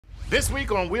This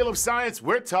week on Wheel of Science,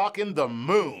 we're talking the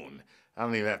moon. I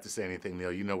don't even have to say anything,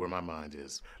 Neil. You know where my mind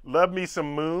is. Love me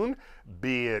some moon,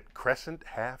 be it crescent,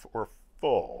 half, or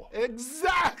full.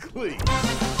 Exactly!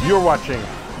 You're watching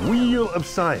Wheel of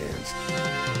Science.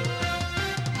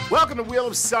 Welcome to Wheel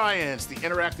of Science, the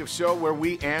interactive show where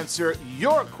we answer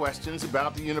your questions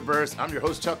about the universe. I'm your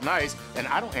host, Chuck Nice, and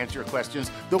I don't answer your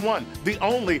questions. The one, the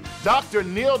only, Dr.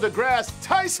 Neil deGrasse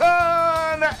Tyson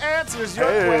answers your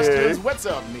questions. What's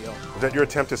up, Neil? Is that your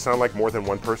attempt to sound like more than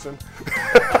one person?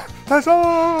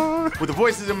 Tyson! With the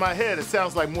voices in my head, it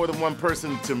sounds like more than one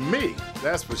person to me,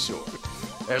 that's for sure.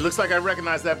 And it looks like I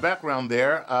recognize that background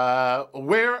there.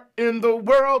 Where in the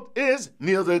world is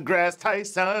Neil deGrasse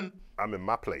Tyson? I'm in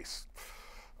my place.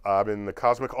 I'm in the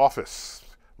cosmic office.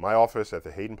 My office at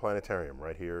the Hayden Planetarium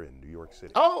right here in New York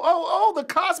City. Oh, the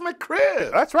cosmic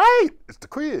crib. That's right. It's the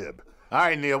crib. All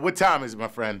right, Neil, what time is it, my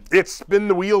friend? It's spin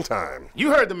the wheel time. You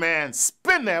heard the man.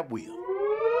 Spin that wheel.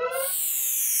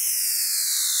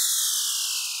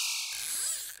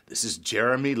 This is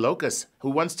Jeremy Locus, who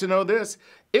wants to know this.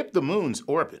 If the moon's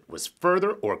orbit was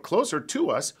further or closer to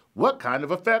us, what kind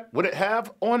of effect would it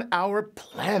have on our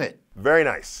planet? Very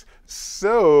nice.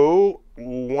 So,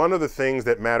 one of the things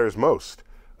that matters most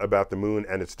about the moon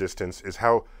and its distance is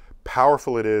how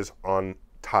powerful it is on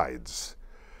tides.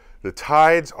 The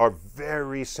tides are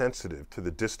very sensitive to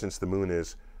the distance the moon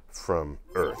is from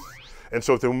Earth. And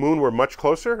so if the moon were much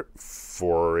closer,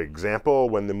 for example,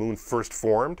 when the moon first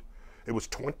formed, it was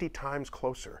 20 times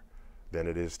closer than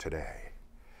it is today.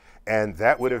 And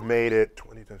that would have made it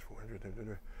 20 times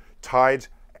 400 tides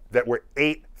that were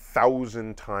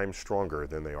 8,000 times stronger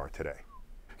than they are today.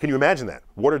 Can you imagine that?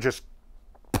 Water just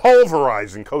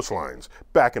pulverizing coastlines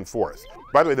back and forth.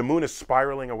 By the way, the moon is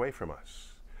spiraling away from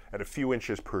us at a few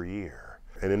inches per year.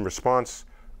 And in response,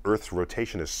 Earth's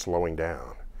rotation is slowing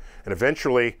down. And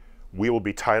eventually, we will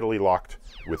be tidally locked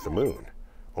with the moon,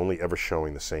 only ever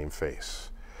showing the same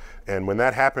face. And when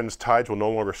that happens, tides will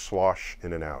no longer slosh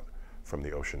in and out from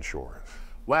the ocean shores.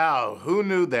 Wow, who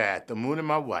knew that? The moon and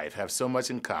my wife have so much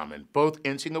in common, both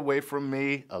inching away from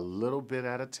me a little bit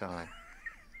at a time.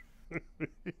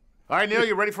 All right, Neil,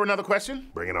 you ready for another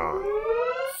question? Bring it on.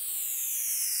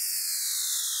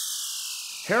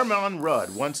 Herman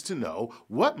Rudd wants to know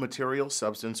what material,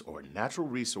 substance, or natural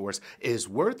resource is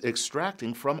worth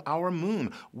extracting from our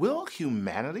moon. Will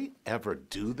humanity ever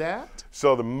do that?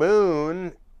 So the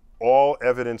moon, all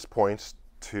evidence points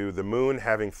to the moon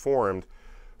having formed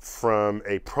from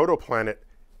a protoplanet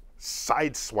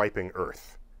sideswiping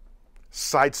Earth.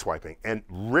 Sideswiping and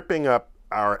ripping up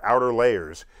our outer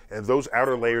layers, and those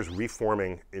outer layers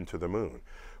reforming into the moon.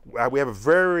 We have a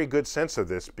very good sense of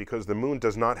this because the moon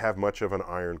does not have much of an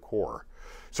iron core.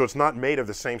 So it's not made of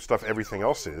the same stuff everything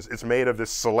else is. It's made of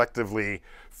this selectively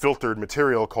filtered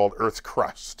material called Earth's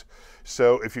crust.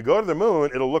 So if you go to the moon,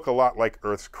 it'll look a lot like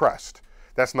Earth's crust.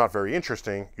 That's not very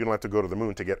interesting. You don't have to go to the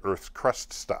moon to get Earth's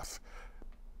crust stuff.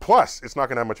 Plus, it's not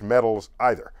going to have much metals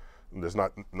either. There's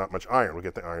not much iron. We'll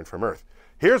get the iron from Earth.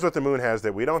 Here's what the moon has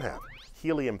that we don't have.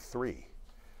 Helium-3.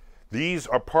 These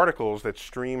are particles that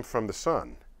stream from the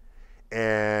sun,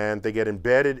 and they get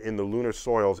embedded in the lunar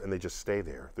soils, and they just stay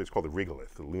there. It's called the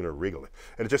regolith, the lunar regolith,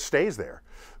 and it just stays there.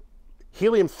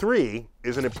 Helium-3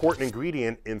 is an important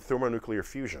ingredient in thermonuclear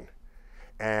fusion,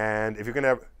 and if you're going to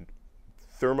have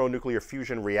thermonuclear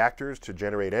fusion reactors to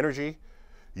generate energy,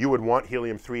 you would want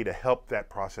helium-3 to help that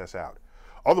process out.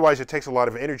 Otherwise, it takes a lot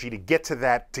of energy to get to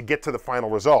that, to get to the final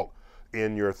result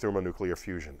in your thermonuclear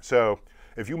fusion. So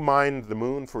if you mine the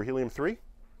moon for helium-3,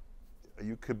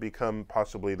 you could become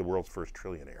possibly the world's first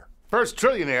trillionaire. First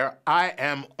trillionaire, I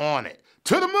am on it.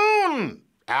 To the moon,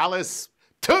 Alice.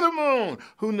 To the moon.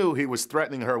 Who knew he was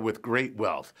threatening her with great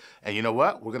wealth? And you know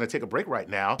what? We're going to take a break right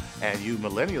now, and you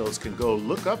millennials can go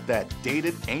look up that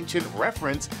dated ancient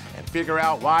reference and figure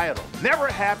out why it'll never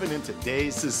happen in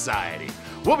today's society.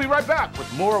 We'll be right back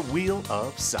with more Wheel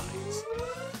of Science.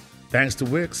 Thanks to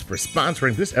Wix for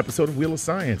sponsoring this episode of Wheel of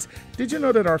Science. Did you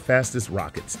know that our fastest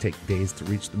rockets take days to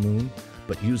reach the moon?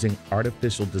 But using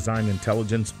artificial design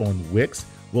intelligence on Wix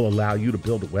will allow you to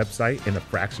build a website in a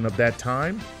fraction of that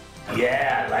time?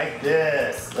 Yeah, like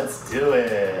this. Let's do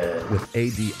it. With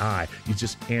ADI, you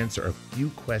just answer a few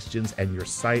questions and your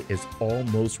site is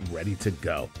almost ready to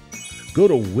go. Go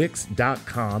to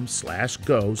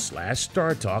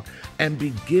wix.com/go/StarTalk and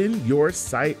begin your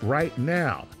site right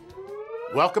now.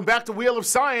 Welcome back to Wheel of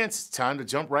Science. Time to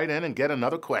jump right in and get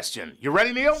another question. You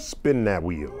ready, Neil? Spin that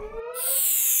wheel.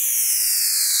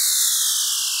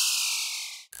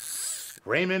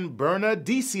 Raymond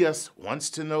Bernadicius wants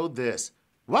to know this.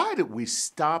 Why did we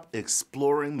stop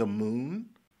exploring the moon?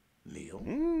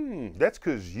 Neil? That's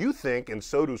because you think, and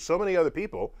so do so many other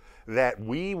people, that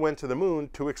we went to the moon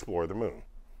to explore the moon.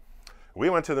 We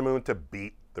went to the moon to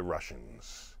beat the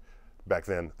Russians. Back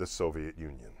then, the Soviet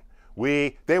Union.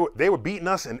 They were beating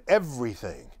us in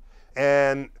everything.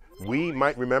 And we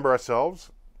might remember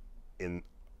ourselves in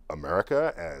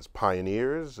America as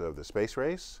pioneers of the space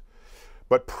race.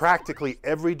 But practically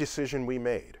every decision we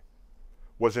made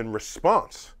was in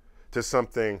response to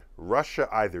something Russia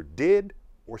either did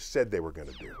or said they were going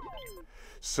to do.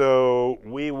 So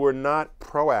we were not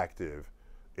proactive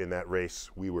in that race,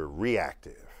 we were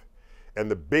reactive. And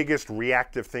the biggest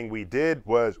reactive thing we did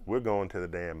was, we're going to the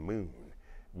damn moon,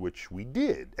 which we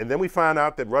did. And then we found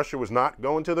out that Russia was not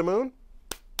going to the moon.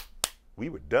 We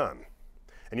were done.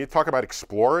 And you talk about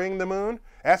exploring the moon,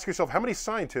 ask yourself, how many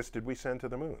scientists did we send to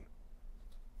the moon?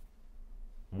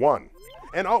 1.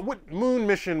 And what moon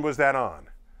mission was that on?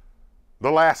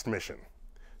 The last mission.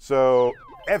 So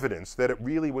evidence that it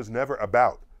really was never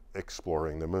about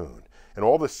exploring the moon. And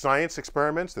all the science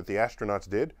experiments that the astronauts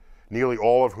did, nearly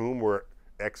all of whom were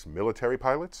ex-military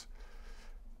pilots,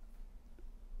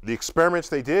 the experiments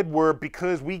they did were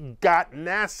because we got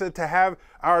NASA to have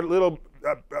our little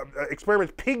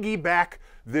experiments piggyback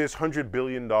this $100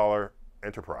 billion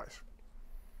enterprise.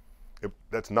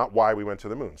 That's not why we went to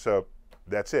the moon. So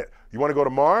that's it. You want to go to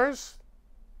Mars?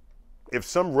 If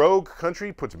some rogue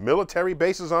country puts military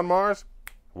bases on Mars,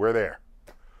 we're there.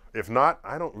 If not,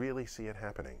 I don't really see it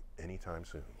happening anytime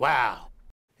soon. Wow.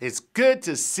 It's good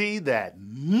to see that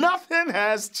nothing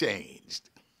has changed.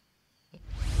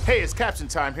 Hey, it's caption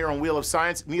time here on Wheel of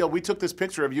Science. Neil, we took this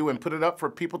picture of you and put it up for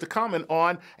people to comment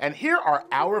on, and here are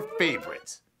our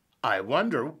favorites. I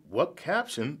wonder what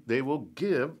caption they will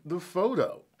give the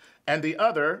photo. And the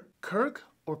other, Kirk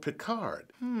or Picard?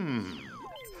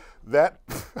 That,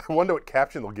 I wonder what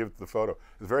caption they'll give the photo.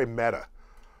 It's very meta.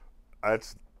 I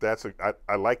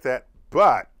like that,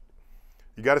 but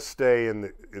you got to stay in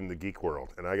the geek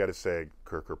world, and I got to say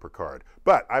Kirk or Picard.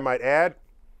 But I might add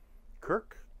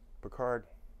Kirk, Picard,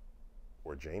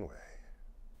 or Janeway.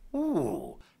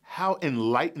 Ooh, how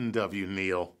enlightened of you,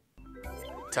 Neil.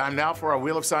 Time now for our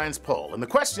Wheel of Science poll. And the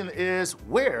question is,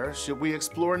 where should we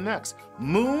explore next?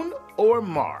 Moon or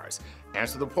Mars?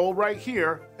 Answer the poll right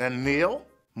here. And Neil,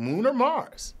 moon or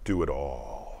Mars? Do it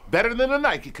all. Better than a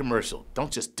Nike commercial.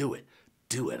 Don't just do it.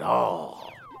 Do it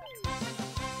all.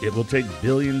 It will take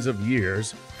billions of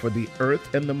years for the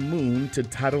Earth and the Moon to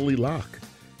tidally lock.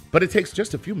 But it takes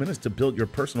just a few minutes to build your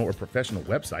personal or professional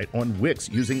website on Wix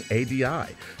using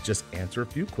ADI. Just answer a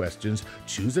few questions,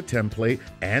 choose a template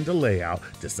and a layout,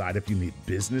 decide if you need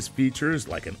business features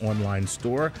like an online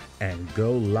store, and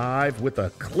go live with a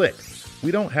click.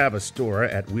 We don't have a store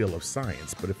at Wheel of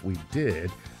Science, but if we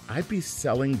did, I'd be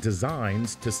selling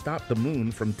designs to stop the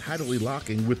moon from tidally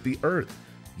locking with the Earth.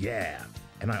 Yeah,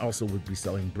 and I also would be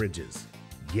selling bridges.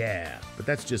 Yeah, but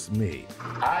that's just me.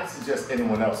 I suggest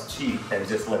anyone else cheat and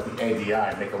just let the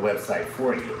ADI make a website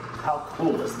for you. How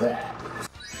cool is that?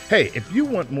 Hey, if you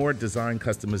want more design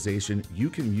customization, you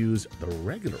can use the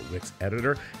regular Wix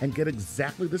editor and get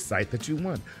exactly the site that you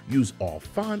want. Use all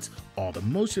fonts, all the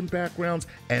motion backgrounds,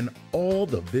 and all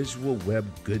the visual web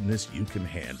goodness you can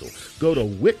handle. Go to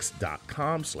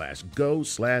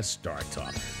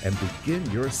wix.com/go/StarTalk and begin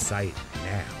your site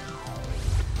now.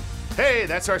 Hey,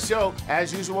 that's our show.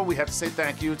 As usual, we have to say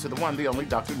thank you to the one, the only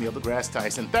Dr. Neil deGrasse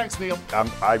Tyson. Thanks, Neil.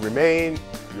 I remain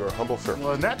your humble servant.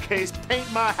 Well, in that case,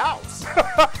 paint my house.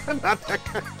 Not that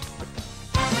kind.